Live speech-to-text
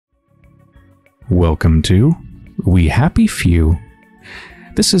Welcome to We Happy Few.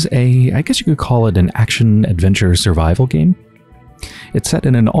 This is I guess you could call it an action-adventure survival game. It's set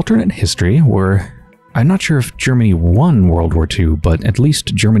in an alternate history where I'm not sure if Germany won World War II, but at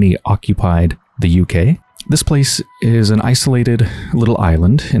least Germany occupied the UK. This place is an isolated little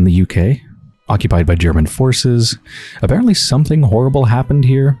island in the UK, occupied by German forces. Apparently something horrible happened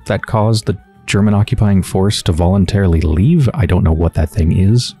here that caused the German occupying force to voluntarily leave. I don't know what that thing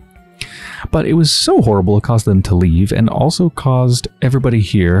is. But it was so horrible it caused them to leave, and also caused everybody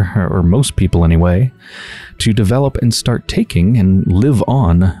here, or most people anyway, to develop and start taking and live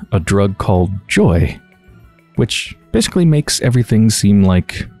on a drug called joy, which basically makes everything seem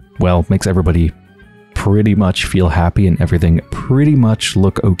like, well, makes everybody pretty much feel happy and everything pretty much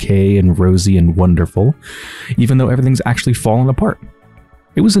look okay and rosy and wonderful, even though everything's actually fallen apart.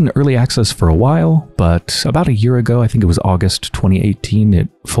 It was in early access for a while, but about a year ago, I think it was August 2018, it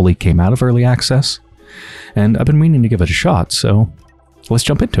fully came out of early access. And I've been meaning to give it a shot, so let's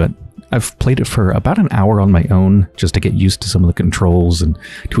jump into it. I've played it for about an hour on my own, just to get used to some of the controls and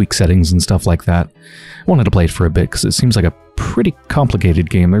tweak settings and stuff like that. I wanted to play it for a bit, because it seems like a pretty complicated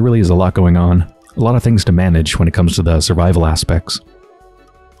game. There really is a lot going on. A lot of things to manage when it comes to the survival aspects.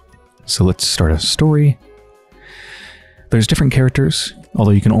 So let's start a story. There's different characters,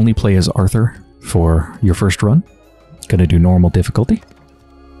 although you can only play as Arthur for your first run. Gonna do normal difficulty.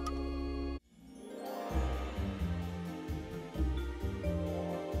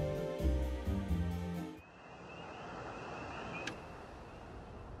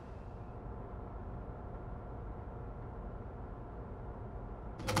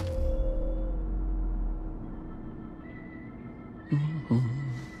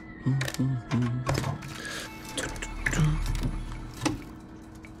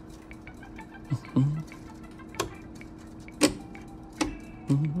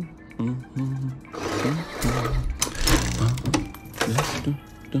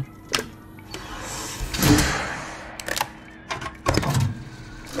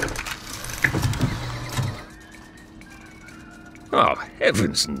 Oh,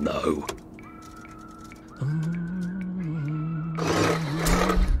 heavens no.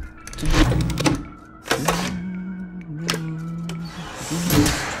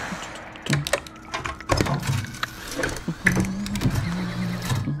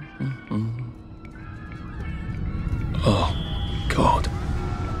 Oh, God.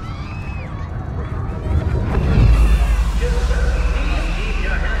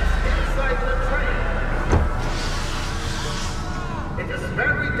 It is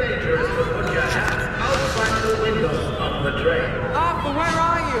very dangerous to put your hands outside the windows of the train. Arthur, where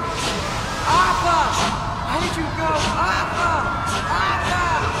are you? Arthur! Where did you go? Arthur! Arthur!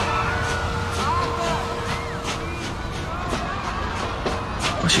 Arthur!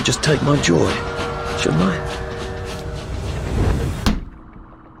 I should just take my joy, shouldn't I?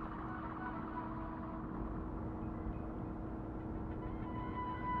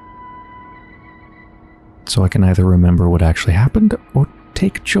 So I can either remember what actually happened or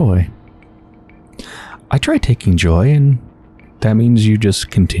take joy. I tried taking joy, and that means you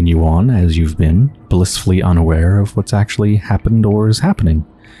just continue on as you've been, blissfully unaware of what's actually happened or is happening,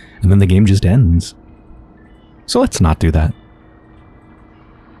 and then the game just ends. So let's not do that.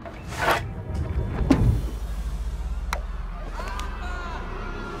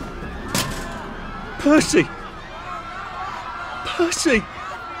 Percy! Percy!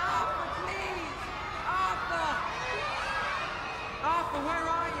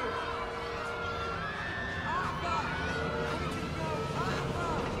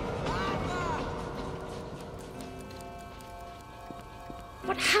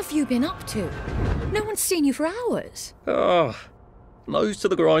 What have you been up to? No one's seen you for hours. Ah, nose to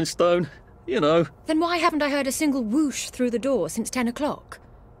the grindstone, you know. Then why haven't I heard a single whoosh through the door since 10 o'clock?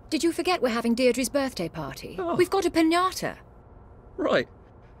 Did you forget we're having Deirdre's birthday party? Oh. We've got a piñata. Right.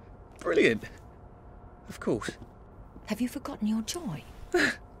 Brilliant. Of course. Have you forgotten your joy?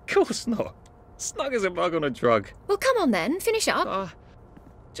 Of course not. Snug as a bug on a drug. Well, come on then, finish up.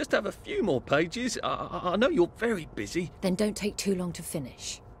 Just have a few more pages. I know you're very busy. Then don't take too long to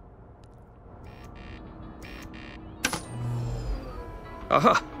finish.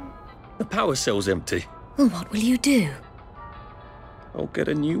 Aha! The power cell's empty. Well, what will you do? I'll get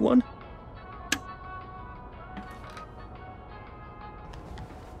a new one.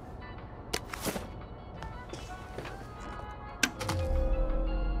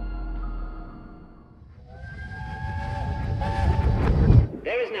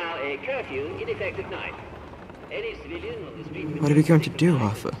 There is now a curfew in effect at night. Any civilian on the street... What are we going to do,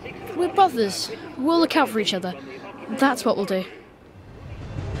 Arthur? We're brothers. We'll look out for each other. That's what we'll do.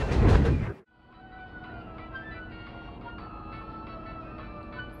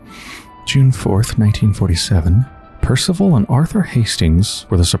 June 4th, 1947, Percival and Arthur Hastings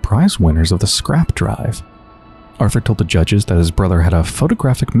were the surprise winners of the scrap drive. Arthur told the judges that his brother had a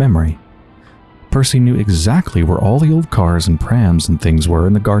photographic memory. Percy knew exactly where all the old cars and prams and things were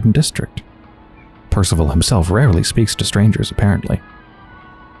in the Garden District. Percival himself rarely speaks to strangers, apparently.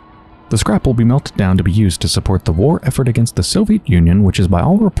 The scrap will be melted down to be used to support the war effort against the Soviet Union, which is by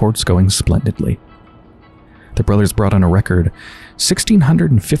all reports going splendidly. The brothers brought in a record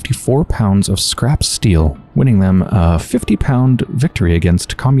 1,654 pounds of scrap steel, winning them a 50-pound victory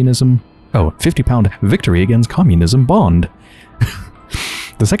against communism. Oh, 50-pound victory against communism bond.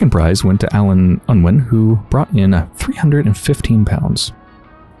 The second prize went to Alan Unwin, who brought in 315 pounds.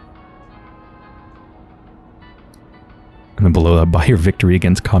 And then below that, buy your victory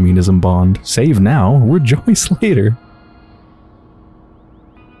against communism bond. Save now, rejoice later.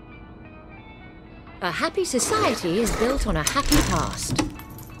 A happy society is built on a happy past.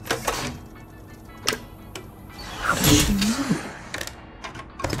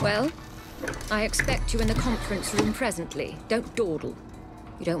 Well, I expect you in the conference room presently. Don't dawdle.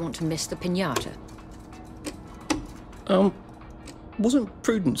 You don't want to miss the piñata. Wasn't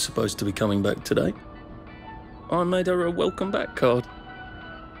Prudence supposed to be coming back today? I made her a welcome back card.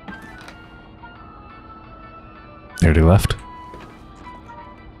 There they left.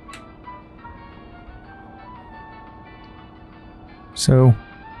 So,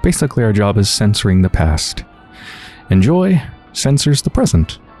 basically our job is censoring the past. Enjoy censors the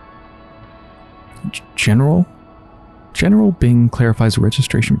present. General Bing clarifies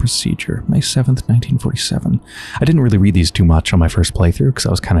registration procedure. May 7th, 1947. I didn't really read these too much on my first playthrough because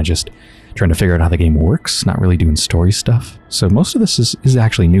I was kind of just trying to figure out how the game works, not really doing story stuff. So most of this is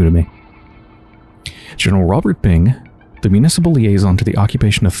actually new to me. General Robert Bing, the municipal liaison to the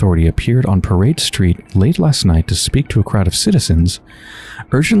Occupation Authority, appeared on Parade Street late last night to speak to a crowd of citizens,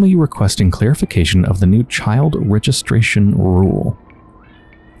 urgently requesting clarification of the new child registration rule.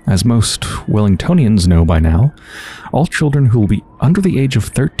 As most Wellingtonians know by now, all children who will be under the age of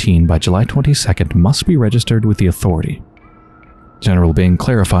 13 by July 22nd must be registered with the authority. General Bing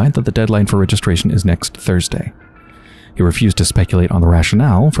clarified that the deadline for registration is next Thursday. He refused to speculate on the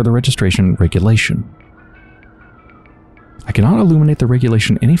rationale for the registration regulation. I cannot illuminate the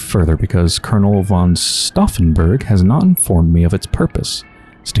regulation any further because Colonel von Stauffenberg has not informed me of its purpose,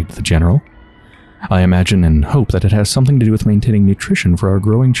 stated the general. I imagine and hope that it has something to do with maintaining nutrition for our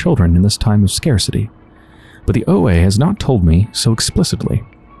growing children in this time of scarcity. But the OA has not told me so explicitly.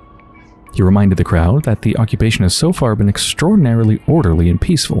 He reminded the crowd that the occupation has so far been extraordinarily orderly and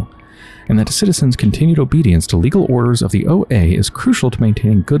peaceful, and that citizens' continued obedience to legal orders of the OA is crucial to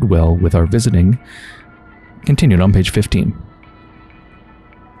maintaining goodwill with our visiting. Continued on page 15.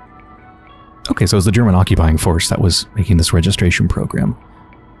 Okay, so it's the German occupying force that was making this registration program.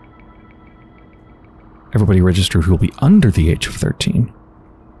 Everybody registered who will be under the age of 13.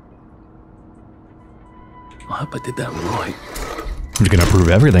 I hope I did that right. I'm just gonna approve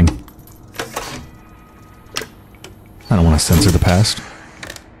everything. I don't want to censor the past.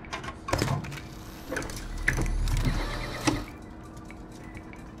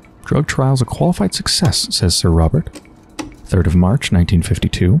 Drug trials a qualified success, says Sir Robert. 3rd of March,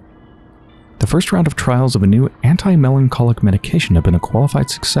 1952. The first round of trials of a new anti-melancholic medication have been a qualified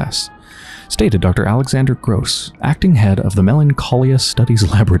success, stated Dr. Alexander Gross, acting head of the Melancholia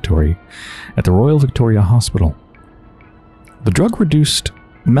Studies Laboratory at the Royal Victoria Hospital. The drug reduced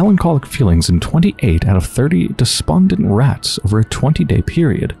melancholic feelings in 28 out of 30 despondent rats over a 20-day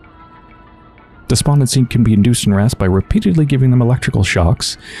period. Despondency can be induced in rats by repeatedly giving them electrical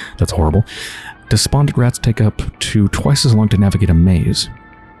shocks. That's horrible. Despondent rats take up to twice as long to navigate a maze.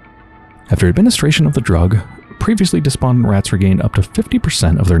 After administration of the drug, previously despondent rats regained up to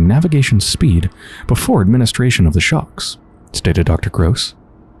 50% of their navigation speed before administration of the shocks, stated Dr. Gross.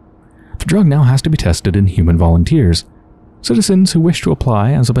 The drug now has to be tested in human volunteers. Citizens who wish to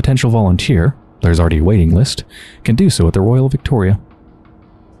apply as a potential volunteer, there's already a waiting list, can do so at the Royal Victoria.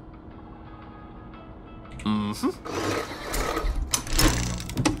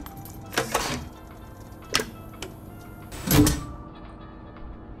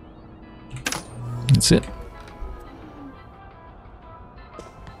 That's it.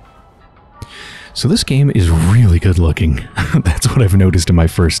 So this game is really good looking. That's what I've noticed in my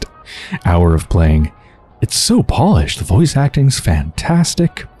first hour of playing. It's so polished. The voice acting's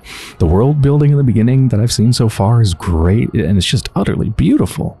fantastic. The world building in the beginning that I've seen so far is great, and it's just utterly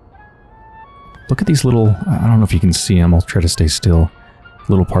beautiful. Look at these little, I don't know if you can see them, I'll try to stay still.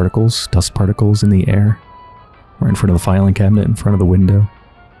 Little particles, dust particles in the air. Right in front of the filing cabinet, in front of the window.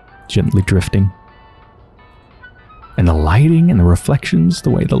 Gently drifting. And the lighting and the reflections, the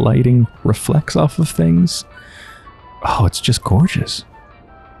way the lighting reflects off of things. Oh, it's just gorgeous.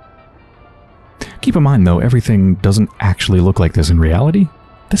 Keep in mind, though, everything doesn't actually look like this in reality.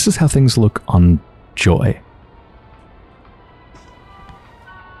 This is how things look on Joy.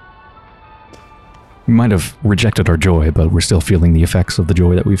 We might have rejected our Joy, but we're still feeling the effects of the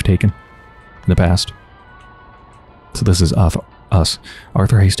Joy that we've taken in the past. So this is us.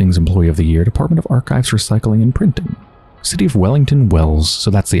 Arthur Hastings, Employee of the Year, Department of Archives, Recycling and Printing. City of Wellington Wells. So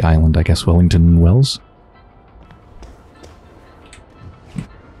that's the island, I guess, Wellington Wells.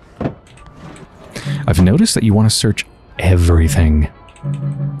 I've noticed that you want to search everything.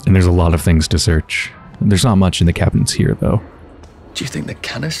 And there's a lot of things to search. There's not much in the cabinets here, though. Do you think the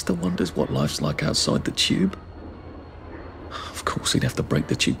canister wonders what life's like outside the tube? Of course he'd have to break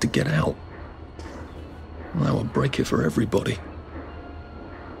the tube to get out. Well, that would break it for everybody.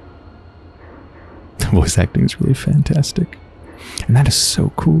 The voice acting is really fantastic. And that is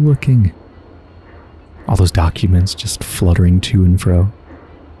so cool looking. All those documents just fluttering to and fro.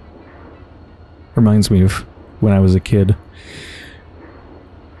 Reminds me of when I was a kid.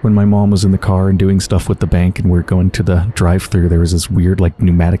 When my mom was in the car and doing stuff with the bank and we're going to the drive-thru, there was this weird, like,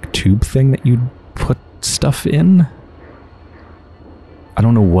 pneumatic tube thing that you'd put stuff in. I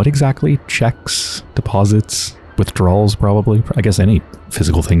don't know what exactly. Checks, deposits, withdrawals, probably. I guess any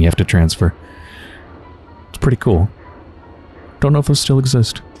physical thing you have to transfer. It's pretty cool. Don't know if those still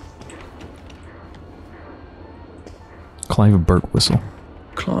exist. Clive Birtwhistle.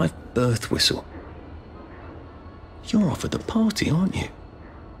 Clive Birtwhistle. You're off at the party, aren't you?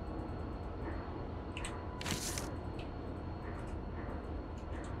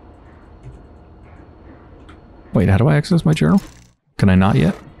 Wait, how do I access my journal? Can I not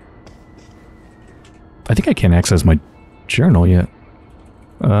yet? I think I can't access my journal yet.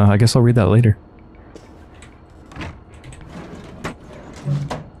 I guess I'll read that later.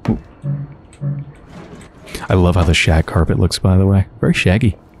 Ooh. I love how the shag carpet looks, by the way. Very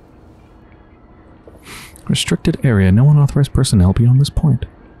shaggy. Restricted area. No unauthorized personnel beyond this point.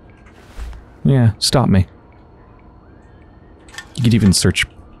 Yeah, stop me. You could even search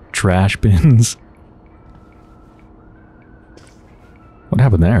trash bins. What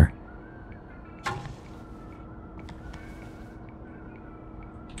happened there?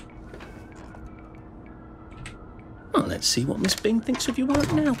 Well, let's see what Miss Bing thinks of you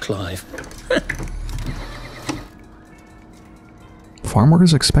right now, Clive. Farm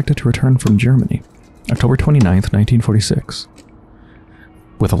workers expected to return from Germany. October 29th, 1946.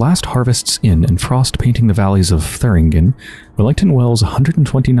 With the last harvests in and frost painting the valleys of Thuringen, Wellington Wells'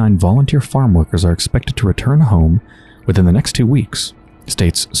 129 volunteer farm workers are expected to return home within the next 2 weeks,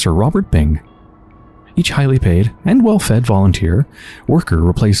 states Sir Robert Bing. Each highly paid and well-fed volunteer worker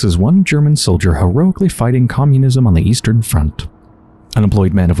replaces one German soldier heroically fighting communism on the Eastern Front.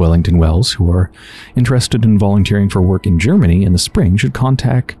 Unemployed men of Wellington Wells who are interested in volunteering for work in Germany in the spring should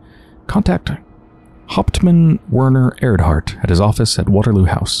contact Hauptmann Werner Erdhart at his office at Waterloo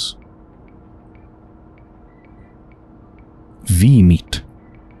House. V-meat.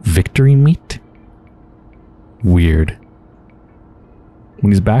 Victory meat? Weird.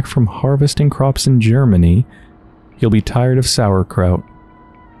 When he's back from harvesting crops in Germany, he'll be tired of sauerkraut.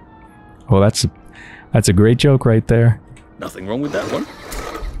 Oh, that's a great joke right there. Nothing wrong with that one.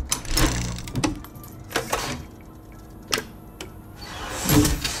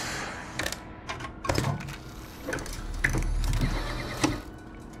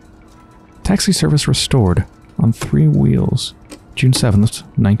 Taxi service restored on 3 wheels, June 7th,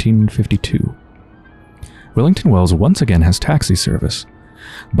 1952. Wellington Wells once again has taxi service.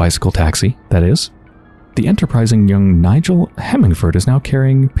 Bicycle taxi, that is. The enterprising young Nigel Hemmingford is now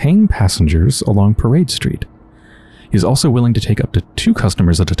carrying paying passengers along Parade Street. He is also willing to take up to 2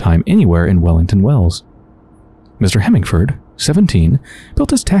 customers at a time anywhere in Wellington Wells. Mr. Hemmingford, 17,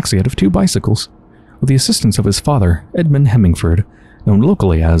 built his taxi out of 2 bicycles, with the assistance of his father, Edmund Hemmingford, known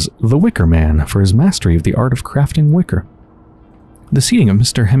locally as the Wicker Man for his mastery of the art of crafting wicker. The seating of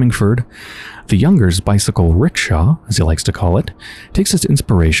Mr. Hemmingford, the younger's bicycle rickshaw, as he likes to call it, takes its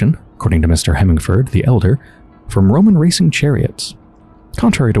inspiration, according to Mr. Hemmingford, the elder, from Roman racing chariots.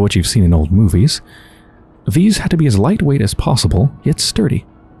 Contrary to what you've seen in old movies, these had to be as lightweight as possible, yet sturdy.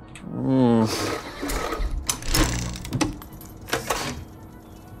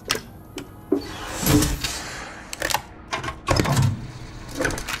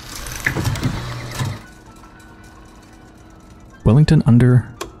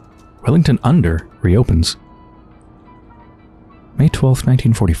 Wellington Under reopens. May 12th,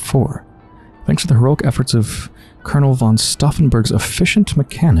 1944. Thanks to the heroic efforts of Colonel von Stauffenberg's efficient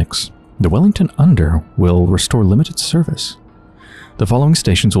mechanics, The Wellington Under will restore limited service. The following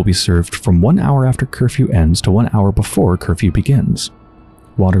stations will be served from 1 hour after curfew ends to 1 hour before curfew begins.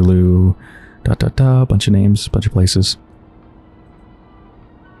 Waterloo, bunch of names, bunch of places.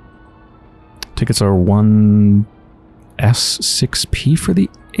 Tickets are 1S, 6P for the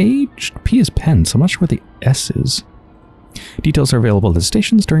aged. P is pen, so I'm not sure what the S is. Details are available at the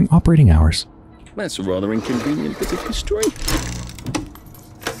stations during operating hours. That's a rather inconvenient bit of history.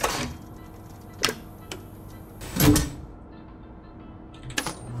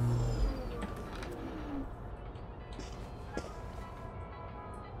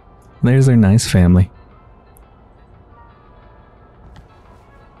 There's their nice family.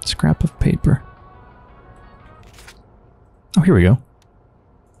 Scrap of paper. Oh, here we go.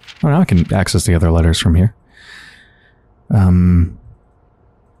 Oh, now I can access the other letters from here. Well,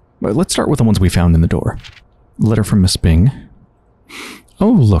 let's start with the ones we found in the door. Letter from Miss Bing. Oh,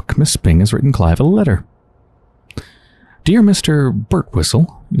 look, Miss Bing has written Clive a letter. Dear Mr.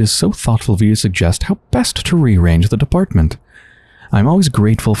 Birtwhistle, it is so thoughtful of you to suggest how best to rearrange the department. I'm always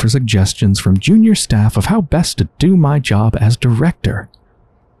grateful for suggestions from junior staff of how best to do my job as director.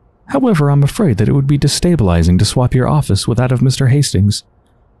 However, I'm afraid that it would be destabilizing to swap your office with that of Mr. Hastings.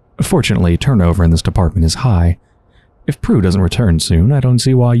 Fortunately, turnover in this department is high. If Prue doesn't return soon, I don't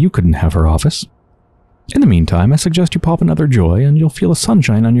see why you couldn't have her office. In the meantime, I suggest you pop another Joy and you'll feel a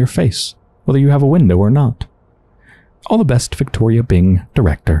sunshine on your face, whether you have a window or not. All the best, Victoria Bing,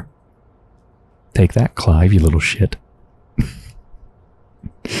 Director. Take that, Clive, you little shit.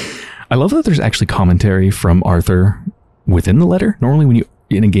 I love that there's actually commentary from Arthur within the letter. Normally when you,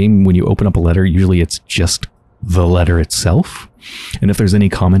 in a game, when you open up a letter, usually it's just the letter itself. And if there's any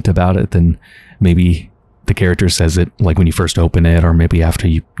comment about it, then maybe the character says it like when you first open it, or maybe after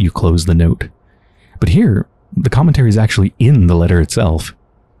you close the note. But here, the commentary is actually in the letter itself.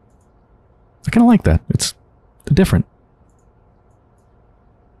 I kind of like that. It's different.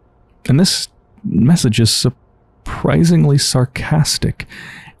 And this message is surprisingly sarcastic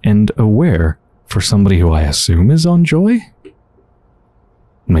and aware for somebody who I assume is on Joy.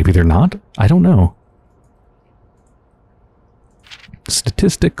 Maybe they're not. I don't know.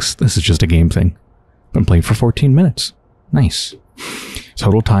 Statistics. This is just a game thing. Been playing for 14 minutes. Nice.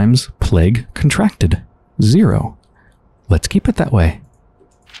 Total times plague contracted. 0. Let's keep it that way.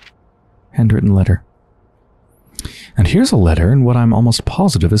 Handwritten letter. And here's a letter in what I'm almost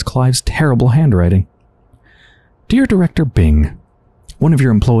positive is Clive's terrible handwriting. Dear Director Bing, one of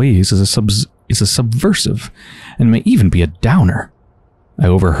your employees is a subversive and may even be a downer. I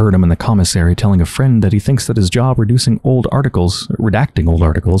overheard him in the commissary telling a friend that he thinks that his job redacting old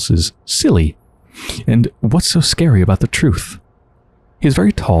articles is silly. And what's so scary about the truth? He is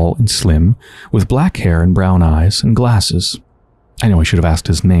very tall and slim, with black hair and brown eyes and glasses. I know I should have asked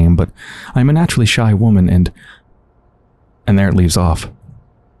his name, but I'm a naturally shy woman and there it leaves off.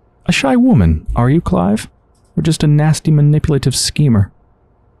 A shy woman, are you, Clive? Or just a nasty manipulative schemer?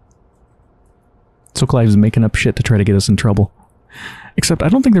 So Clive's making up shit to try to get us in trouble. Except I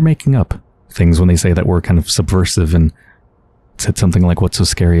don't think they're making up things when they say that we're kind of subversive and said something like, what's so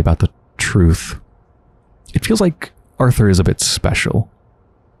scary about the truth? It feels like Arthur is a bit special.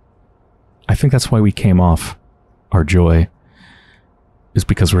 I think that's why we came off our Joy, is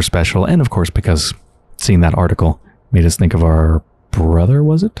because we're special, and of course because seeing that article made us think of our brother,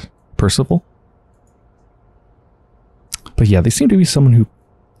 was it? Percival? But yeah, they seem to be someone who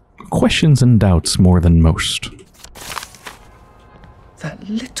questions and doubts more than most. That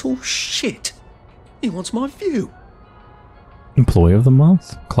little shit. He wants my view. Employee of the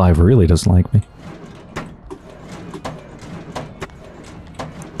month? Clive really doesn't like me.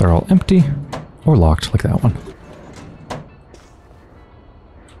 They're all empty or locked like that one.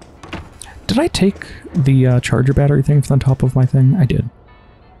 Did I take the charger battery thing from the top of my thing? I did.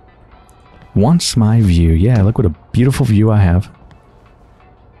 Wants my view. Yeah, look what a beautiful view I have.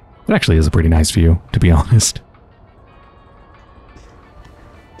 It actually is a pretty nice view, to be honest.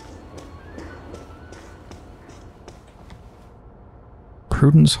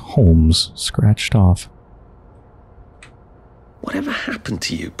 Prudence Holmes, scratched off. Whatever happened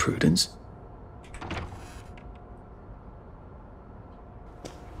to you, Prudence?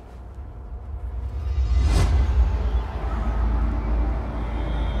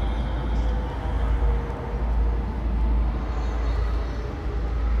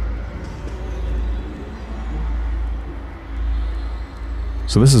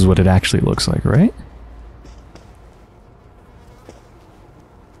 So this is what it actually looks like, right?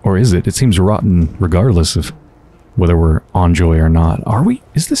 Or is it? It seems rotten regardless of whether we're on Joy or not. Are we?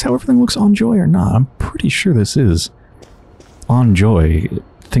 Is this how everything looks on Joy or not? I'm pretty sure this is on Joy.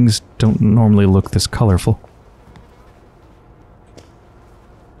 things don't normally look this colorful.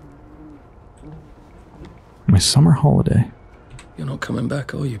 My summer holiday. You're not coming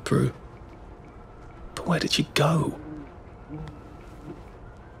back, are you, Prue? But where did you go?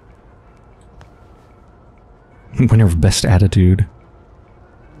 Winner of Best Attitude.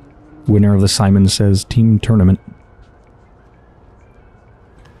 Winner of the Simon Says Team Tournament.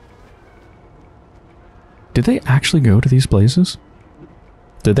 Did they actually go to these places?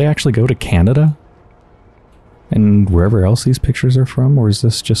 Did they actually go to Canada? And wherever else these pictures are from? Or is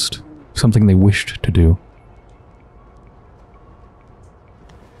this just something they wished to do?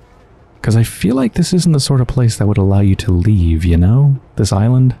 Because I feel like this isn't the sort of place that would allow you to leave, you know? This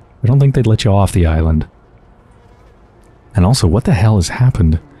island? I don't think they'd let you off the island. And also, what the hell has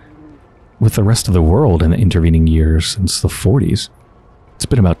happened with the rest of the world in the intervening years since the 40s? It's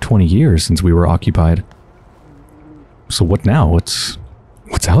been about 20 years since we were occupied. So what now? What's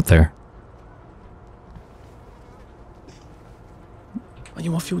out there? Are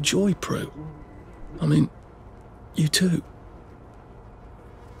you off your joy, Prue? I mean, you too.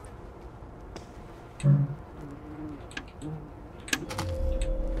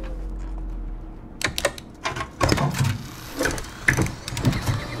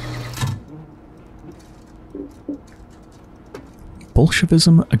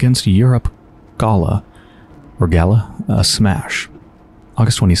 Bolshevism Against Europe Gala, or Gala, Smash.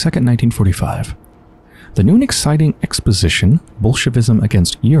 August 22nd, 1945. The new and exciting exposition, Bolshevism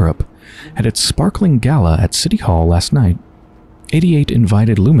Against Europe, had its sparkling gala at City Hall last night. 88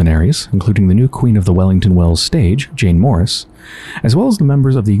 invited luminaries, including the new queen of the Wellington Wells stage, Jane Morris, as well as the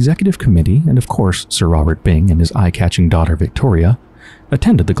members of the executive committee and, of course, Sir Robert Byng and his eye-catching daughter Victoria,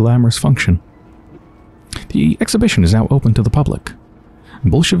 attended the glamorous function. The exhibition is now open to the public.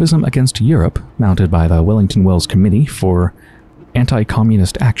 Bolshevism Against Europe, mounted by the Wellington Wells Committee for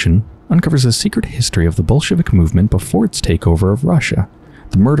Anti-Communist Action, uncovers a secret history of the Bolshevik movement before its takeover of Russia,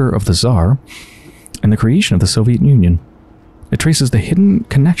 the murder of the Tsar, and the creation of the Soviet Union. It traces the hidden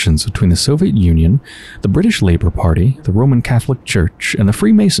connections between the Soviet Union, the British Labour Party, the Roman Catholic Church, and the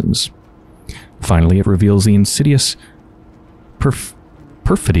Freemasons. Finally, it reveals the insidious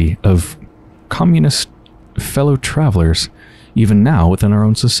perfidy of communist fellow travelers, even now within our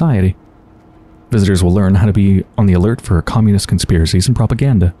own society. Visitors will learn how to be on the alert for communist conspiracies and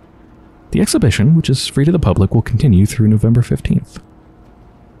propaganda. The exhibition, which is free to the public, will continue through November 15th.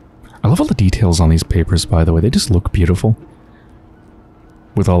 I love all the details on these papers, by the way. They just look beautiful.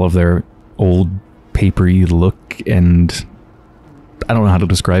 With all of their old papery look, and I don't know how to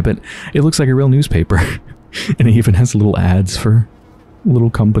describe it. It looks like a real newspaper. And it even has little ads for little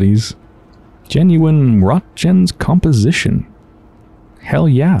companies. Genuine Rotgen's composition. Hell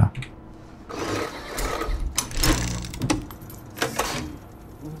yeah.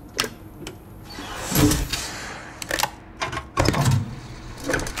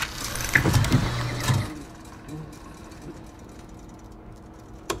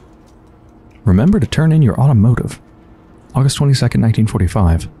 Remember to turn in your automotive. August 22nd,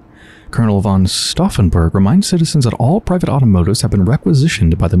 1945. Colonel von Stauffenberg reminds citizens that all private automotives have been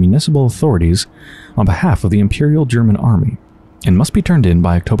requisitioned by the municipal authorities on behalf of the Imperial German Army and must be turned in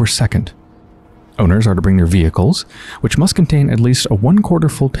by October 2nd. Owners are to bring their vehicles, which must contain at least a 1/4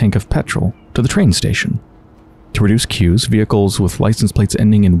 full tank of petrol, to the train station. To reduce queues, vehicles with license plates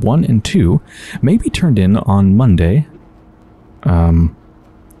ending in 1 and 2 may be turned in on Monday,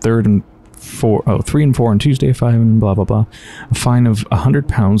 3 and 4 on Tuesday, 5 and blah blah blah. A fine of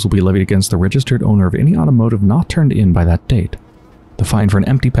 £100 will be levied against the registered owner of any automotive not turned in by that date. The fine for an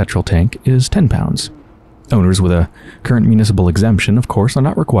empty petrol tank is £10. Owners with a current municipal exemption, of course, are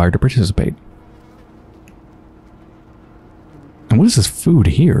not required to participate. And what is this food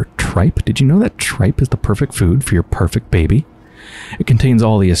here? Tripe? Did you know that tripe is the perfect food for your perfect baby? It contains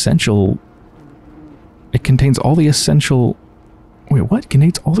all the essential... Wait, what?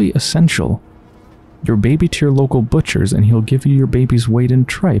 Contains all the essential. Your baby to your local butcher's and he'll give you your baby's weight in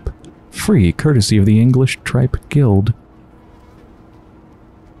tripe. Free, courtesy of the English Tripe Guild.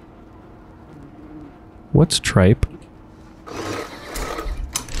 What's tripe?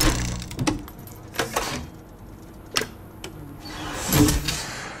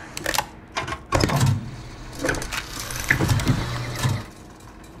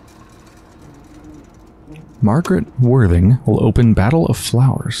 Margaret Worthing will open Battle of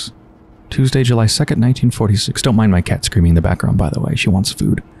Flowers. Tuesday, July 2nd, 1946. Don't mind my cat screaming in the background, by the way. She wants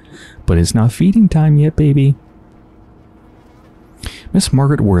food. But it's not feeding time yet, baby. Miss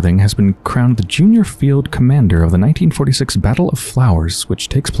Margaret Worthing has been crowned the Junior Field Commander of the 1946 Battle of Flowers, which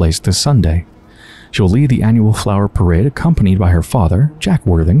takes place this Sunday. She'll lead the annual flower parade accompanied by her father, Jack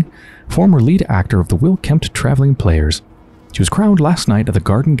Worthing, former lead actor of the Will Kempt Traveling Players. She was crowned last night at the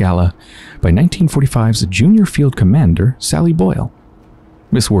Garden Gala by 1945's Junior Field Commander, Sally Boyle.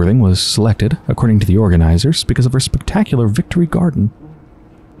 Miss Worthing was selected, according to the organizers, because of her spectacular Victory Garden.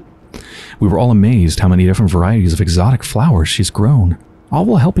 We were all amazed how many different varieties of exotic flowers she's grown, all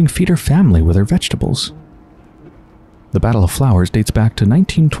while helping feed her family with her vegetables. The Battle of Flowers dates back to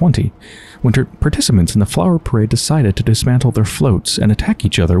 1920, when participants in the flower parade decided to dismantle their floats and attack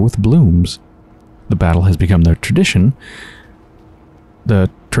each other with blooms. The battle has become the traditional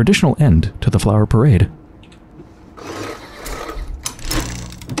end to the flower parade.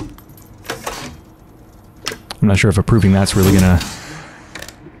 I'm not sure if approving that's really gonna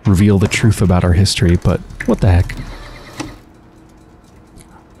reveal the truth about our history, but what the heck.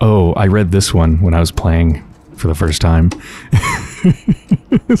 Oh, I read this one when I was playing for the first time.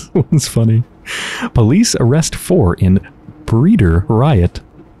 This one's funny. Police arrest 4 in breeder riot.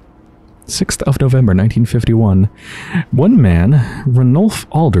 6th of November 1951. One man, Ranulph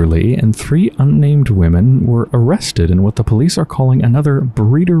Alderley, and 3 unnamed women were arrested in what the police are calling another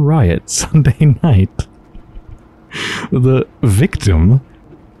breeder riot Sunday night. The victim,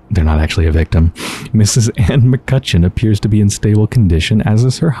 they're not actually a victim, Mrs. Ann McCutcheon, appears to be in stable condition, as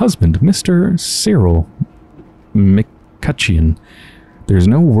is her husband, Mr. Cyril McCutcheon. There's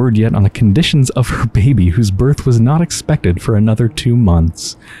no word yet on the conditions of her baby, whose birth was not expected for another 2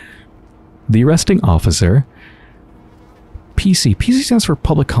 months. The arresting officer, PC stands for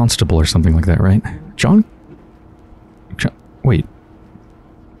Public Constable or something like that, right? Wait.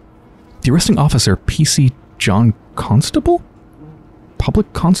 The arresting officer, PC John Constable?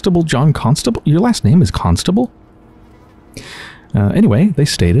 Public Constable John Constable? Your last name is Constable? Anyway, they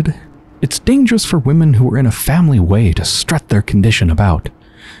stated, "It's dangerous for women who are in a family way to strut their condition about.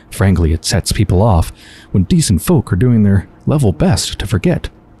 Frankly, it sets people off when decent folk are doing their level best to forget."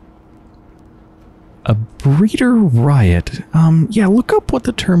 A breeder riot. Yeah, look up what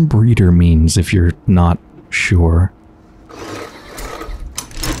the term breeder means if you're not sure.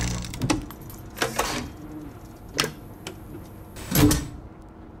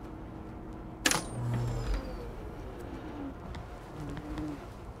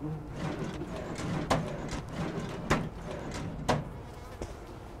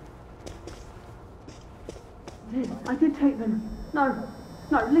 I did take them. No,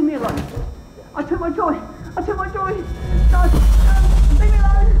 leave me alone. I took my joy. No, leave me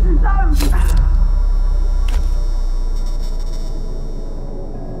alone. No.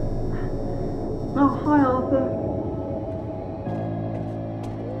 Oh, hi, Arthur.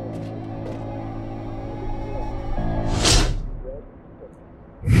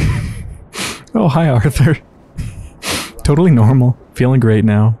 Oh, hi, Arthur. Totally normal. Feeling great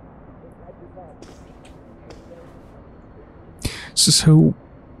now. So,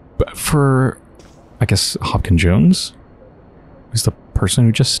 for, I guess, Hopkins Jones is the person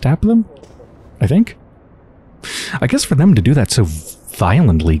who just stabbed them, I think? I guess for them to do that so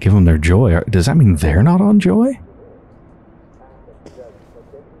violently, give them their joy, does that mean they're not on joy?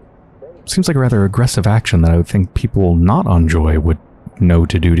 Seems like a rather aggressive action that I would think people not on joy would know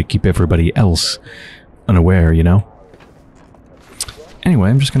to do to keep everybody else unaware, you know? Anyway,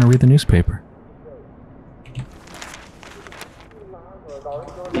 I'm just going to read the newspaper.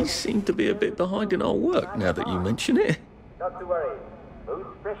 We seem to be a bit behind in our work now that you mention it. Not to worry. Those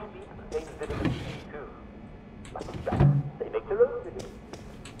fresh meat contain vitamin C too. They make their own vitamin.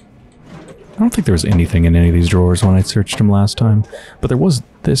 I don't think there was anything in any of these drawers when I searched them last time, but there was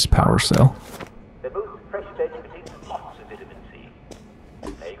this power cell. The most fresh veg contains lots of vitamin C. Now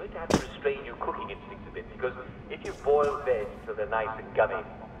you're going to have to restrain your cooking instincts a bit, because if you boil veg so they're nice and gummy,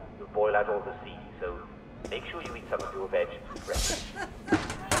 you'll boil out all the seeds, so make sure you eat some of your veg fresh.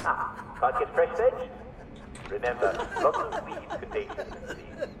 Can't get fresh veg? Remember, lots of weeds contain vitamin C.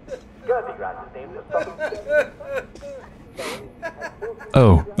 Scurvy grass is named as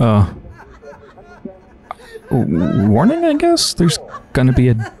warning, I guess? There's gonna be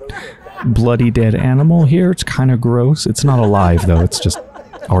a bloody dead animal here. It's kind of gross. It's not alive, though. It's just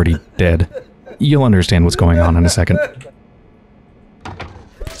already dead. You'll understand what's going on in a second.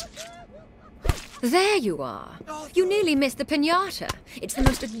 There you are. You nearly missed the piñata. It's the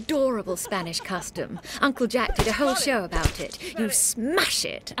most adorable Spanish custom. Uncle Jack did a whole show about it. You smash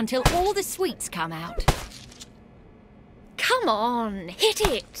it until all the sweets come out. Come on, hit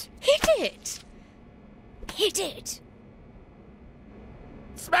it! Hit it! Hit it!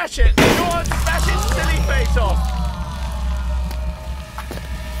 Smash it! Go on, smash it, silly face off!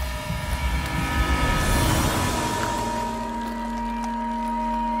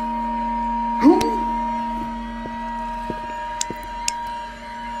 Who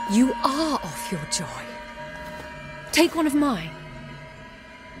You are off your joy. Take one of mine.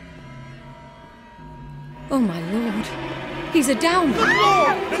 Oh my lord. He's a downer.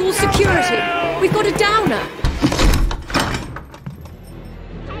 Call security. We've got a downer.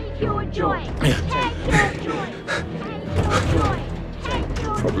 Take your joy. Take your joy. Take your joy. Take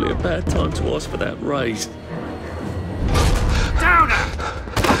your Probably a bad time to ask for that raise. Downer!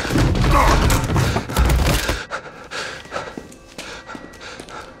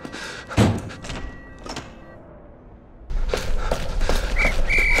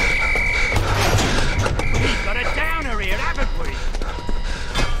 We've got a downer here, haven't we?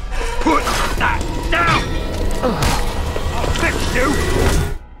 Put that down! I'll fix you!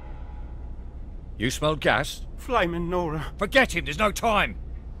 You smelled gas? Flaming Nora. Forget him, there's no time!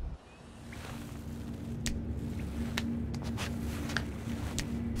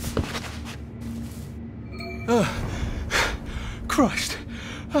 Christ,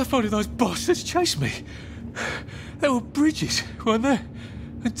 how far did those bastards chase me? There were bridges, weren't there?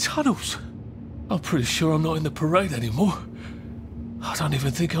 And tunnels. I'm pretty sure I'm not in the parade anymore. I don't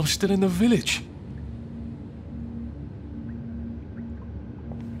even think I'm still in the village.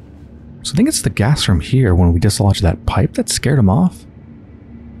 So I think it's the gas from here when we dislodged that pipe that scared him off.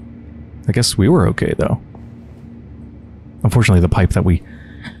 I guess we were okay, though. Unfortunately, the pipe that we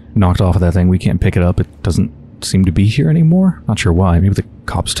knocked off of that thing, we can't pick it up. It doesn't seem to be here anymore. Not sure why. Maybe the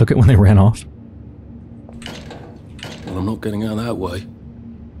cops took it when they ran off. Well, I'm not getting out that way.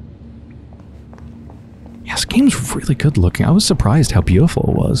 Yeah, this game's really good looking. I was surprised how beautiful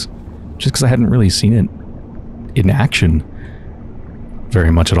it was. Just because I hadn't really seen it in action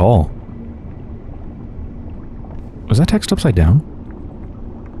very much at all. Was that text upside down?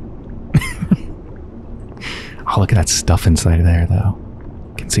 Oh, look at that stuff inside there, though.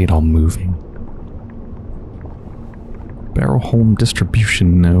 You can see it all moving. Barrel home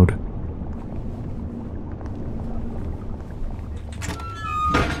distribution node.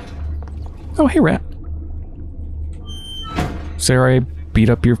 Oh, hey, rat. Sarah, I beat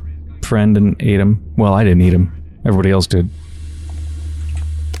up your friend and ate him. Well, I didn't eat him. Everybody else did.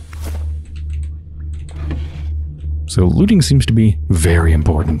 So looting seems to be very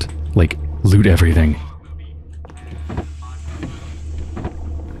important. Like, loot everything.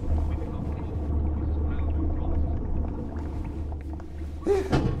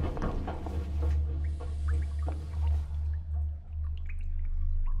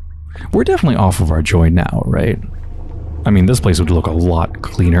 We're definitely off of our joy now, right? I mean, this place would look a lot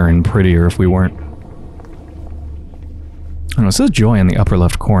cleaner and prettier if we weren't. I don't know, it says joy in the upper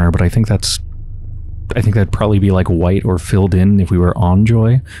left corner, but I think that'd probably be like white or filled in if we were on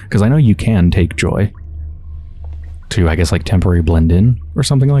joy. Because I know you can take joy to, I guess, like temporary blend in or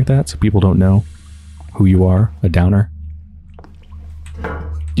something like that, so people don't know who you are, a downer.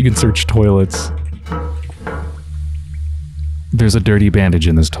 You can search toilets. There's a dirty bandage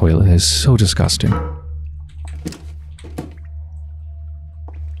in this toilet. It is so disgusting.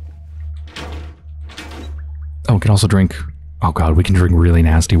 Oh, we can also drink... Oh god, we can drink really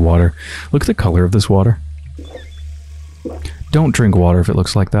nasty water. Look at the color of this water. Don't drink water if it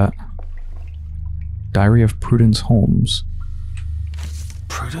looks like that. Diary of Prudence Holmes.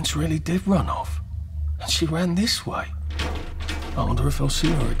 Prudence really did run off. And she ran this way. I wonder if I'll see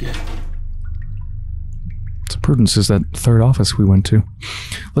her again. So Prudence is that third office we went to.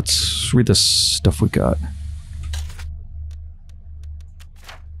 Let's read the stuff we got.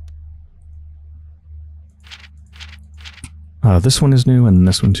 This one is new, and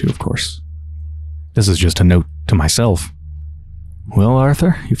this one too, of course. This is just a note to myself. Well,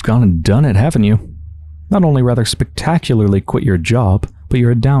 Arthur, you've gone and done it, haven't you? Not only rather spectacularly quit your job, but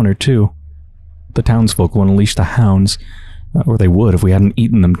you're a downer too. The townsfolk will unleash the hounds, or they would if we hadn't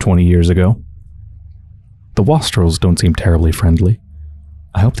eaten them 20 years ago. The wastrels don't seem terribly friendly.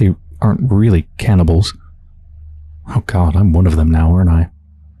 I hope they aren't really cannibals. Oh god, I'm one of them now, aren't I?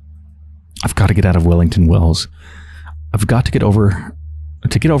 I've got to get out of Wellington Wells. I've got to get over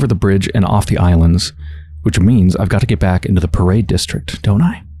the bridge and off the islands, which means I've got to get back into the parade district, don't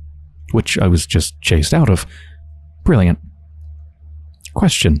I? Which I was just chased out of. Brilliant.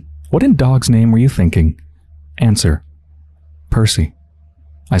 Question. What in dog's name were you thinking? Answer. Percy.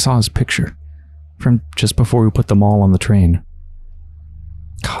 I saw his picture from just before we put them all on the train.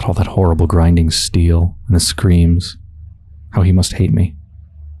 God, all that horrible grinding steel and the screams. How he must hate me.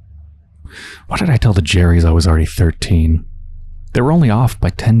 Why did I tell the Jerrys I was already 13? They were only off by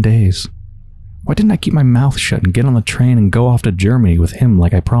 10 days. Why didn't I keep my mouth shut and get on the train and go off to Germany with him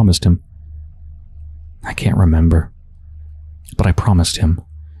like I promised him? I can't remember. But I promised him.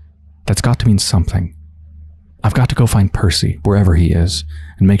 That's got to mean something. I've got to go find Percy, wherever he is,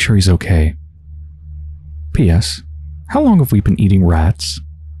 and make sure he's okay. P.S. How long have we been eating rats?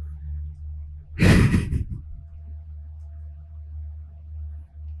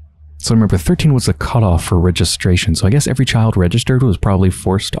 So remember, 13 was the cutoff for registration, so I guess every child registered was probably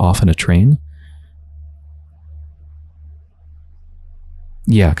forced off in a train?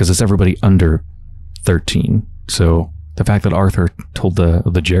 Yeah, because it's everybody under 13, so the fact that Arthur told the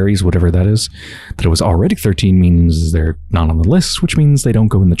Jerrys, whatever that is, that it was already 13 means they're not on the list, which means they don't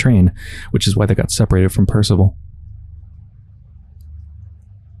go in the train, which is why they got separated from Percival.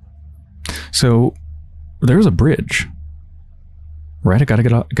 So, there's a bridge. Right, I gotta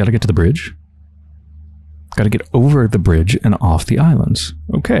get to the bridge. Gotta get over the bridge and off the islands.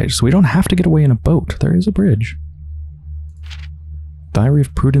 Okay, so we don't have to get away in a boat. There is a bridge. Diary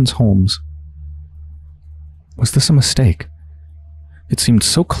of Prudence Holmes. Was this a mistake? It seemed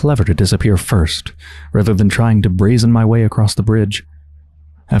so clever to disappear first, rather than trying to brazen my way across the bridge.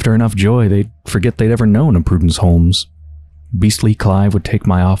 After enough joy, they'd forget they'd ever known a Prudence Holmes. Beastly Clive would take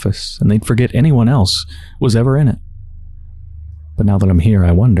my office, and they'd forget anyone else was ever in it. But now that I'm here,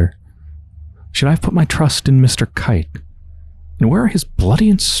 I wonder, should I have put my trust in Mr. Kite? And where are his bloody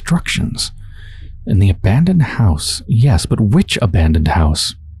instructions? In the abandoned house. Yes, but which abandoned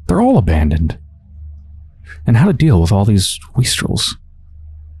house? They're all abandoned. And how to deal with all these wastrels.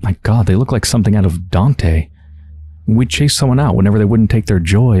 My God, they look like something out of Dante. We'd chase someone out whenever they wouldn't take their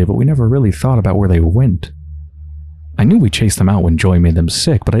joy, but we never really thought about where they went. I knew we chased them out when joy made them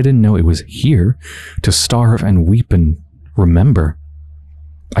sick, but I didn't know it was here, to starve and weep and remember.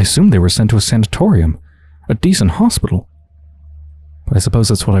 I assumed they were sent to a sanatorium, a decent hospital. But I suppose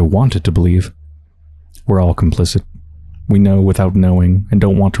that's what I wanted to believe. We're all complicit. We know without knowing, and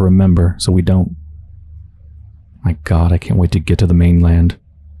don't want to remember, so we don't. My God, I can't wait to get to the mainland.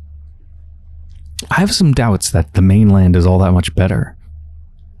 I have some doubts that the mainland is all that much better.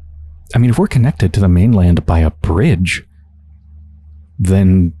 I mean, if we're connected to the mainland by a bridge,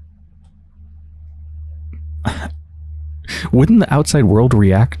 then wouldn't the outside world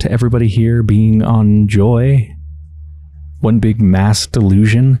react to everybody here being on joy? One big mass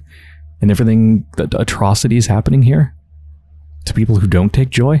delusion, and everything, the atrocities happening here to people who don't take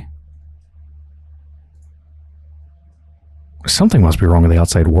joy? Something must be wrong with the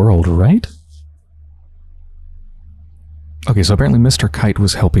outside world, right? Okay, so apparently Mr. Kite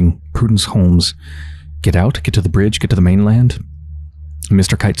was helping Prudence Holmes get out, get to the bridge, get to the mainland.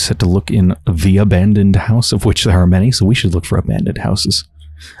 Mr. Kite said to look in the abandoned house, of which there are many, so we should look for abandoned houses.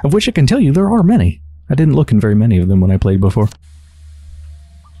 Of which I can tell you there are many. I didn't look in very many of them when I played before.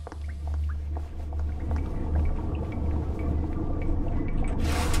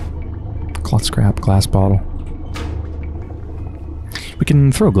 Cloth scrap, glass bottle. We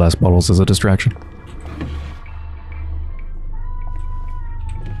can throw glass bottles as a distraction.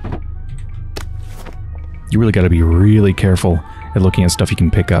 You really gotta be really careful at looking at stuff you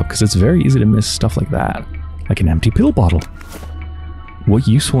can pick up, because it's very easy to miss stuff like that. Like an empty pill bottle. What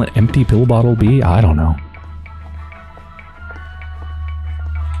use will an empty pill bottle be? I don't know.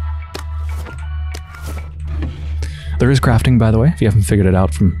 There is crafting, by the way, if you haven't figured it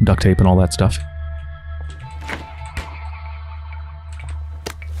out from duct tape and all that stuff.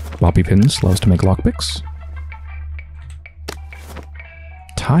 Bobby pins loves to make lockpicks.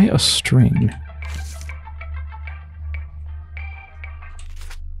 Tie a string.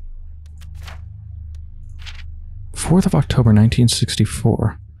 4th of October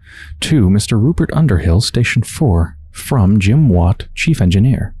 1964. To Mr. Rupert Underhill, Station 4, from Jim Watt, Chief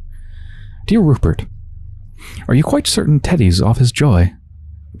Engineer. Dear Rupert, are you quite certain Teddy's off his joy?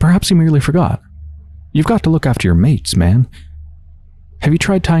 Perhaps he merely forgot. You've got to look after your mates, man. Have you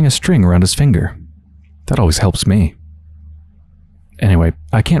tried tying a string around his finger? That always helps me. Anyway,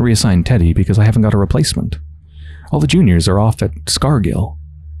 I can't reassign Teddy because I haven't got a replacement. All the juniors are off at Scargill.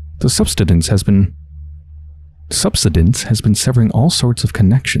 The subsidence has been severing all sorts of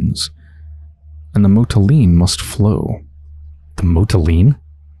connections, and the motoline must flow. The motoline?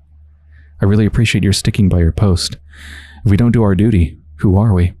 I really appreciate your sticking by your post. If we don't do our duty, who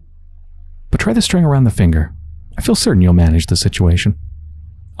are we? But try the string around the finger. I feel certain you'll manage the situation.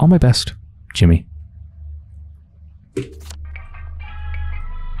 All my best, Jimmy.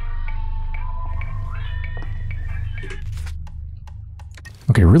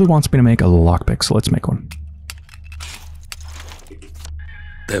 Okay, really wants me to make a lockpick, so let's make one.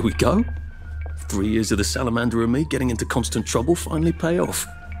 There we go. 3 years of the salamander and me getting into constant trouble finally pay off.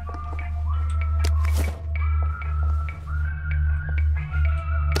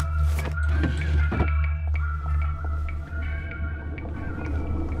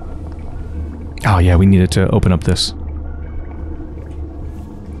 Oh yeah, we needed to open up this.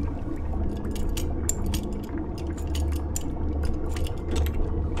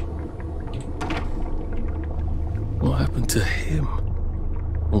 What happened to him?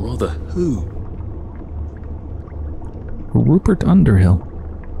 Or rather, who? Rupert Underhill.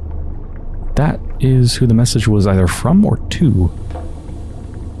 That is who the message was either from or to.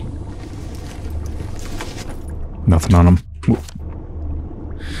 Nothing on him.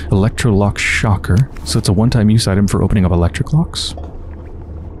 Electrolock shocker. So it's a one-time use item for opening up electric locks.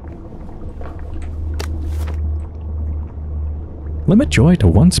 Limit joy to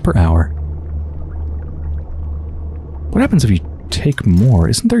once per hour. What happens if you take more?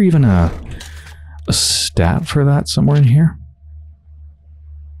 Isn't there even a stat for that somewhere in here?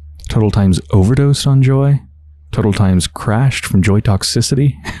 Total times overdosed on joy? Total times crashed from joy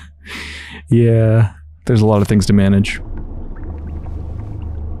toxicity? Yeah, there's a lot of things to manage.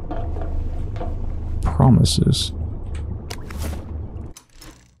 Promises.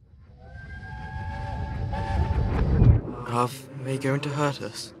 Are they going to hurt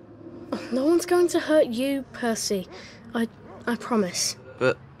us? No one's going to hurt you, Percy. I promise.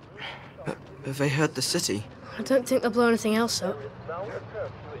 But they hurt the city. I don't think they'll blow anything else up.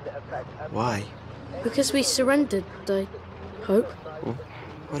 Why? Because we surrendered, I hope. Well,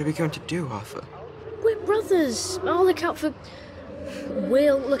 what are we going to do, Arthur? We're brothers. We'll look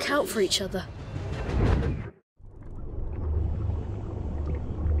out for each other.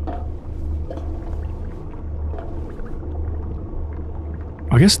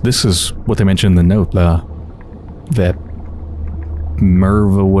 I guess this is what they mentioned in the note, that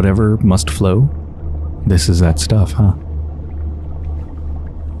Merv or whatever must flow. This is that stuff, huh?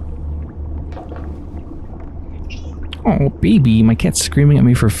 Oh, baby, my cat's screaming at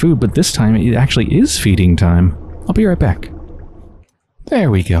me for food, but this time it actually is feeding time. I'll be right back.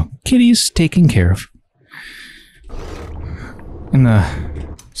 There we go. Kitty's taken care of. In the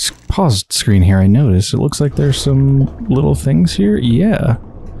paused screen here, I noticed it looks like there's some little things here. Yeah.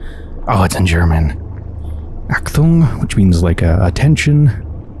 Oh, it's in German. Achtung, which means like attention.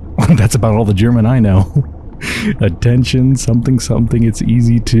 That's about all the German I know. Attention, something, something. It's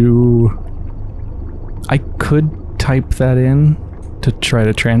easy to... I could type that in to try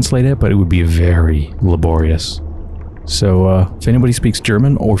to translate it, but it would be very laborious. So if anybody speaks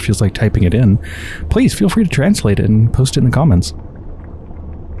German or feels like typing it in, please feel free to translate it and post it in the comments.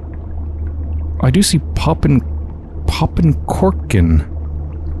 I do see Poppin' Korken,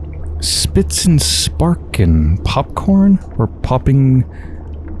 Spitzen Sparken, popcorn, or popping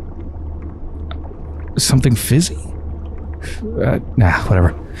something fizzy? Nah,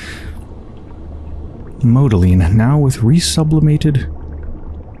 whatever. Modeline, now with resublimated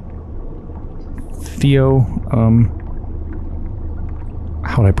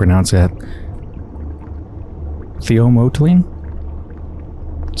how do I pronounce that? Theomotiline?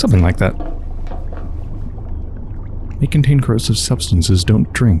 Something like that. May contain corrosive substances,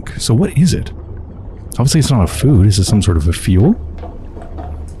 don't drink. So what is it? Obviously it's not a food, is it some sort of a fuel?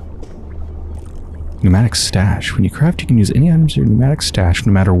 Pneumatic stash. When you craft, you can use any items in your pneumatic stash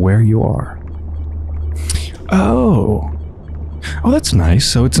no matter where you are. Oh. Oh, that's nice.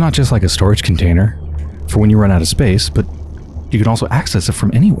 So it's not just like a storage container for when you run out of space, but you can also access it from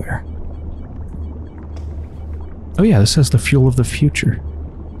anywhere. Oh yeah, this says the fuel of the future.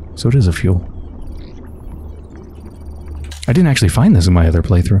 So it is a fuel. I didn't actually find this in my other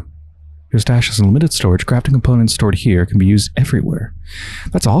playthrough. Your stash has unlimited storage. Crafting components stored here can be used everywhere.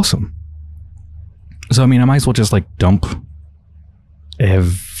 That's awesome. So, I mean, I might as well just, like, dump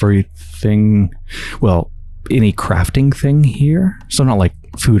everything, well, any crafting thing here. So not like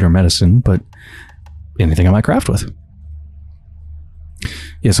food or medicine, but anything I might craft with.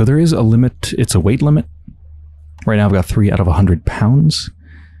 Yeah, so there is a limit. It's a weight limit. Right now I've got 3 out of 100 pounds,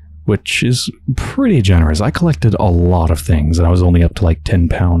 which is pretty generous. I collected a lot of things, and I was only up to like 10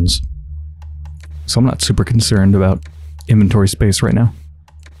 pounds. So I'm not super concerned about inventory space right now.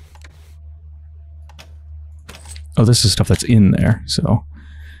 Oh, this is stuff that's in there, so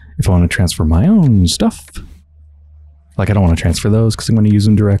if I want to transfer my own stuff, like I don't want to transfer those because I'm going to use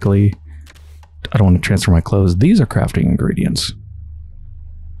them directly. I don't want to transfer my clothes. These are crafting ingredients.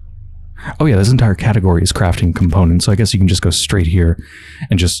 Oh yeah, this entire category is crafting components, so I guess you can just go straight here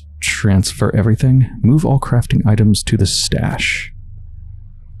and just transfer everything. Move all crafting items to the stash.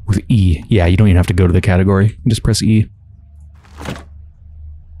 With E. Yeah, you don't even have to go to the category. You just press E.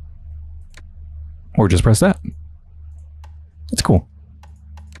 Or just press that. It's cool.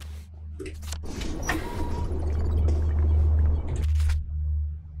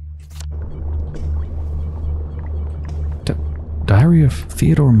 Diary of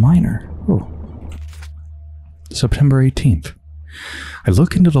Theodore Minor. Oh, September 18th. I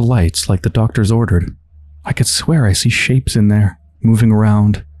look into the lights like the doctors ordered. I could swear I see shapes in there, moving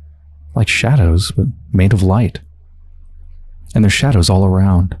around, like shadows, but made of light. And there's shadows all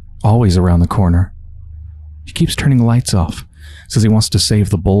around, always around the corner. He keeps turning the lights off, says he wants to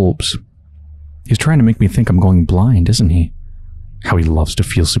save the bulbs. He's trying to make me think I'm going blind, isn't he? How he loves to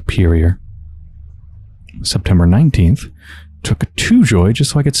feel superior. September 19th, took a 2-joy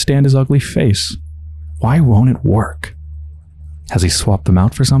just so I could stand his ugly face. Why won't it work? Has he swapped them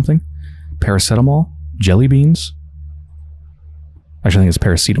out for something? Paracetamol? Jelly beans? Actually, I think it's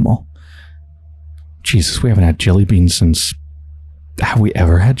paracetamol. Jesus, we haven't had jelly beans since... Have we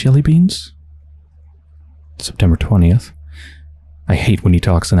ever had jelly beans? September 20th. I hate when he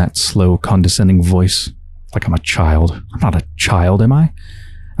talks in that slow, condescending voice. Like I'm a child. I'm not a child, am I?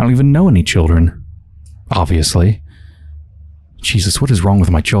 I don't even know any children. Obviously. Jesus, what is wrong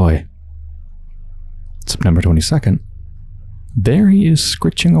with my joy? September 22nd. There he is,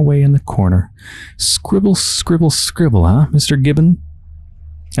 scritching away in the corner. Scribble, scribble, scribble, huh, Mr. Gibbon?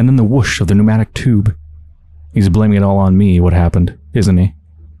 And then the whoosh of the pneumatic tube. He's blaming it all on me, what happened, isn't he?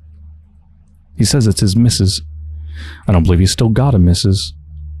 He says it's his missus. I don't believe he's still got a missus.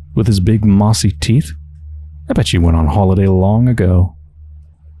 With his big mossy teeth? I bet she went on holiday long ago.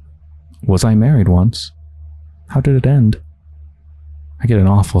 Was I married once? How did it end? I get an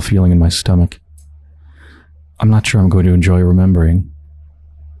awful feeling in my stomach. I'm not sure I'm going to enjoy remembering.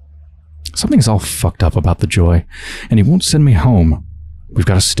 Something's all fucked up about the joy, and he won't send me home. We've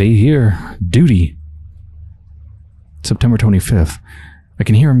got to stay here. Duty. September 25th. I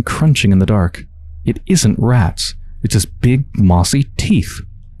can hear him crunching in the dark. It isn't rats. It's his big, mossy teeth.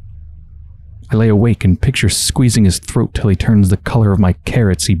 I lay awake and picture squeezing his throat till he turns the color of my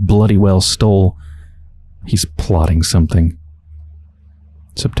carrots he bloody well stole. He's plotting something.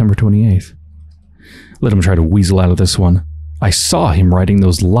 September 28th. Let him try to weasel out of this one. I saw him writing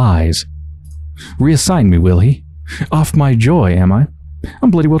those lies. Reassign me, will he? Off my joy, am I?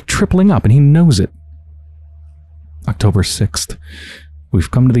 I'm bloody well tripling up, and he knows it. October 6th. We've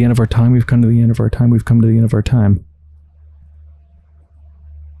come to the end of our time, we've come to the end of our time, we've come to the end of our time.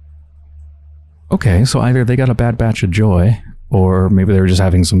 Okay, so either they got a bad batch of joy, or maybe they were just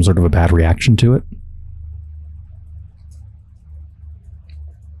having some sort of a bad reaction to it.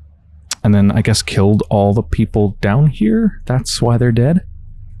 And then, I guess, killed all the people down here? That's why they're dead?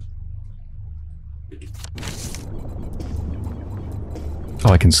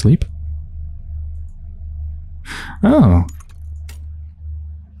 Oh, I can sleep? Oh.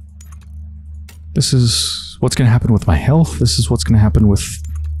 This is what's going to happen with my health. This is what's going to happen with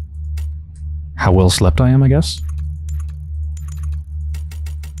how well slept I am, I guess.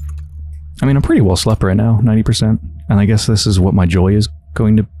 I mean, I'm pretty well slept right now, 90%. And I guess this is what my joy is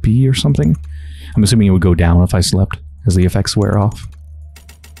going to be or something. I'm assuming it would go down if I slept as the effects wear off.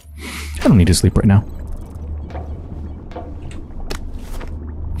 I don't need to sleep right now.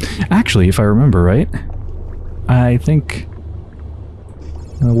 Actually, if I remember right, I think...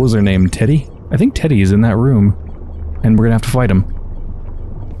 what was her name? Teddy? I think Teddy is in that room, and we're gonna have to fight him.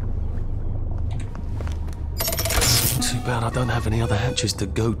 Too bad I don't have any other hatches to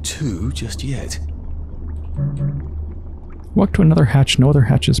go to just yet. Walk to another hatch, no other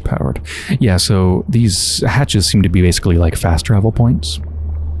hatch is powered. Yeah, so these hatches seem to be basically like fast travel points.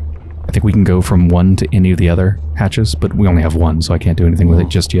 I think we can go from one to any of the other hatches, but we only have one, so I can't do anything with it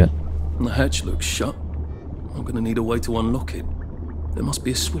just yet. The hatch looks shut. I'm gonna need a way to unlock it. There must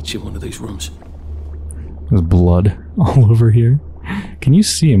be a switch in one of these rooms. There's blood all over here. Can you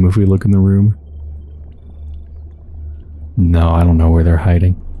see him if we look in the room? No, I don't know where they're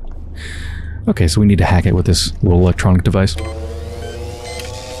hiding. Okay, so we need to hack it with this little electronic device.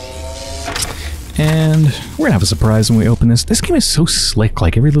 And we're gonna have a surprise when we open this. This game is so slick,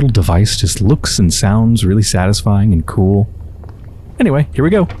 like every little device just looks and sounds really satisfying and cool. Anyway, here we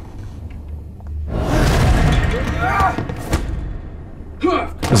go.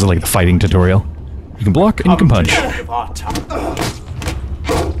 This is like the fighting tutorial. You can block and you can punch.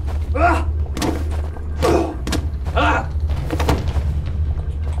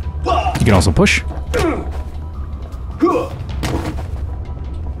 You can also push.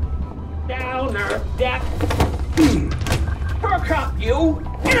 Downer, that. Perk up, you.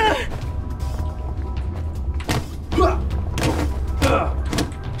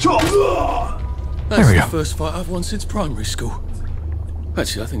 That's we go. the first fight I've won since primary school.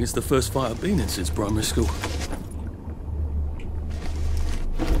 Actually, I think it's the first fight I've been in since primary school.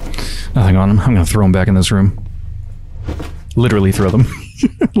 Nothing on him. I'm gonna throw him back in this room. Literally throw them.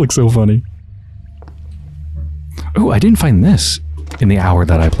 Looks so funny. Oh, I didn't find this in the hour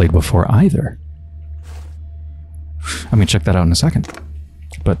that I played before either. I'm gonna check that out in a second.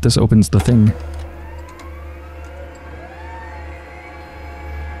 But this opens the thing.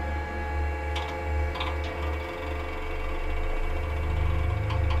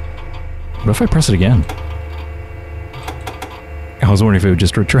 What if I press it again? I was wondering if it would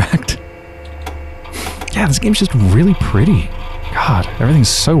just retract. Yeah, this game's just really pretty. God, everything's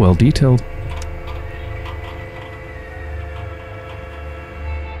so well detailed.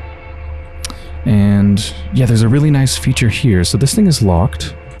 And yeah, there's a really nice feature here. So this thing is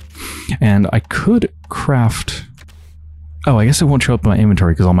locked, and I could craft... Oh, I guess it won't show up in my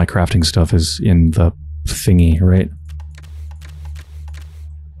inventory because all my crafting stuff is in the thingy, right?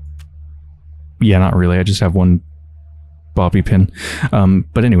 Yeah, not really. I just have one bobby pin.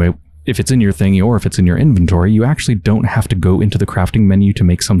 But anyway, if it's in your thingy or if it's in your inventory, you actually don't have to go into the crafting menu to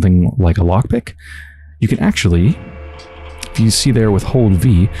make something like a lockpick. You can actually, if you see there with hold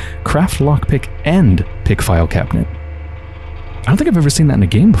V, craft lockpick and pick file cabinet. I don't think I've ever seen that in a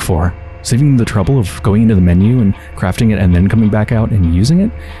game before. Saving the trouble of going into the menu and crafting it and then coming back out and using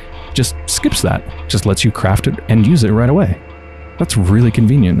it just skips that. Just lets you craft it and use it right away. That's really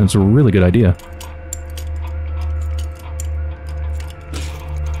convenient. It's a really good idea.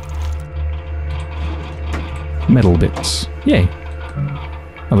 Metal bits. Yay.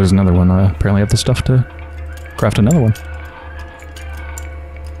 Oh, there's another one. Apparently I have the stuff to craft another one.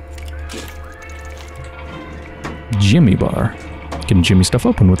 Jimmy bar. Can jimmy stuff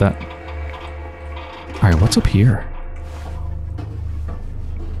open with that. Alright, what's up here?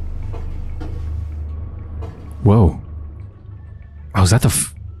 Whoa. Oh, is that the...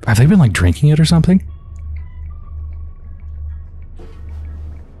 have they been, like, drinking it or something?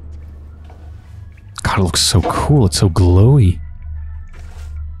 God, it looks so cool. It's so glowy.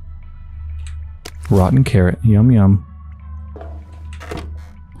 Rotten carrot. Yum, yum.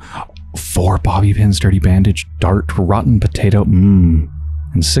 4 bobby pins, dirty bandage, dart, rotten potato, and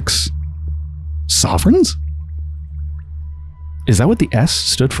 6 sovereigns? Is that what the S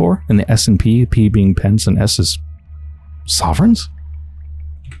stood for? And the S and P, P being pence and S is sovereigns?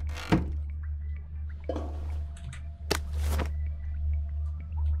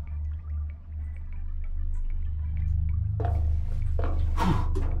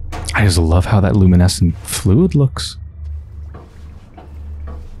 I just love how that luminescent fluid looks.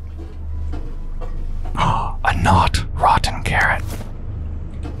 A not rotten carrot.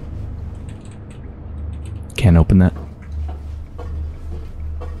 Can't open that.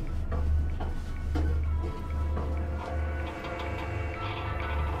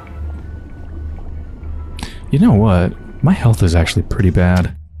 You know what? My health is actually pretty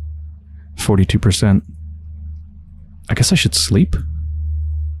bad. 42%. I guess I should sleep?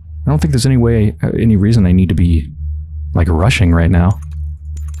 I don't think there's any way, any reason I need to be, like, rushing right now.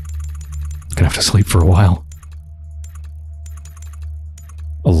 I'm gonna have to sleep for a while.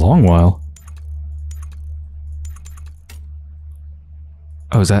 A long while.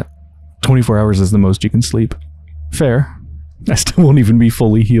 Oh, is that 24 hours is the most you can sleep? Fair. I still won't even be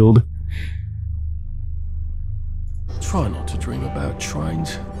fully healed. Try not to dream about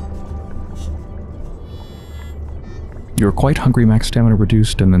trains. You're quite hungry, max stamina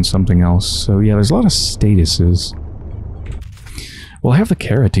reduced, and then something else. So yeah, there's a lot of statuses. Well, I have the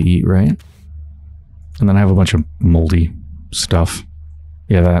carrot to eat, right? And then I have a bunch of moldy stuff.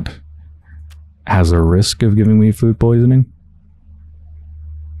 Yeah, that has a risk of giving me food poisoning.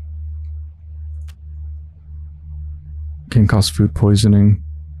 Can cause food poisoning.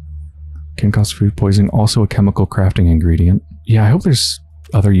 Can cause food poisoning. Also a chemical crafting ingredient. Yeah, I hope there's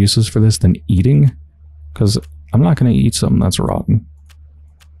other uses for this than eating. Because I'm not going to eat something that's rotten.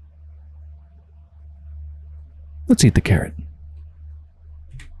 Let's eat the carrot.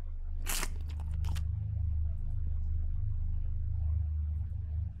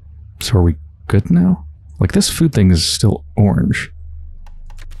 So are we good now? Like, this food thing is still orange.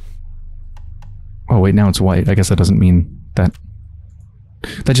 Oh wait, now it's white. I guess that doesn't mean that...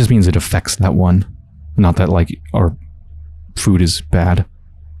 That just means it affects that one. Not that, like, our food is bad.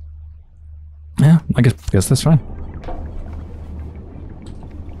 Yeah, I guess that's fine.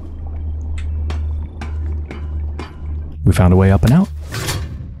 We found a way up and out.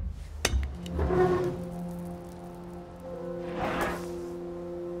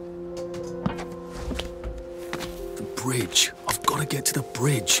 The bridge. I've got to get to the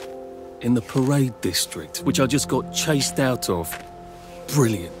bridge. In the parade district, which I just got chased out of.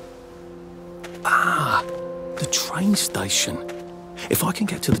 Brilliant. Ah, the train station. If I can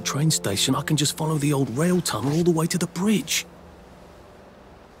get to the train station, I can just follow the old rail tunnel all the way to the bridge.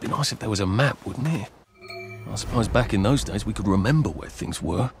 Be nice if there was a map, wouldn't it? I suppose back in those days we could remember where things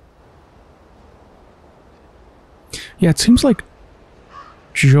were. Yeah, it seems like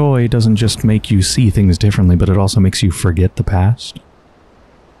joy doesn't just make you see things differently, but it also makes you forget the past.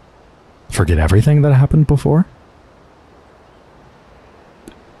 Forget everything that happened before?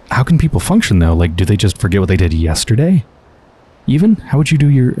 How can people function though? Like, do they just forget what they did yesterday? Even? How could you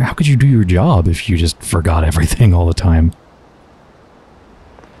do your job if you just forgot everything all the time?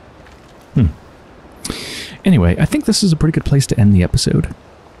 Anyway, I think this is a pretty good place to end the episode.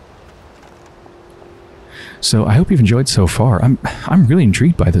 So I hope you've enjoyed so far. I'm really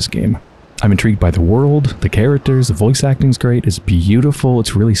intrigued by this game. I'm intrigued by the world, the characters, the voice acting's great, it's beautiful,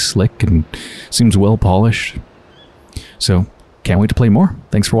 it's really slick and seems well polished. So, can't wait to play more.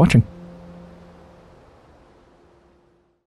 Thanks for watching.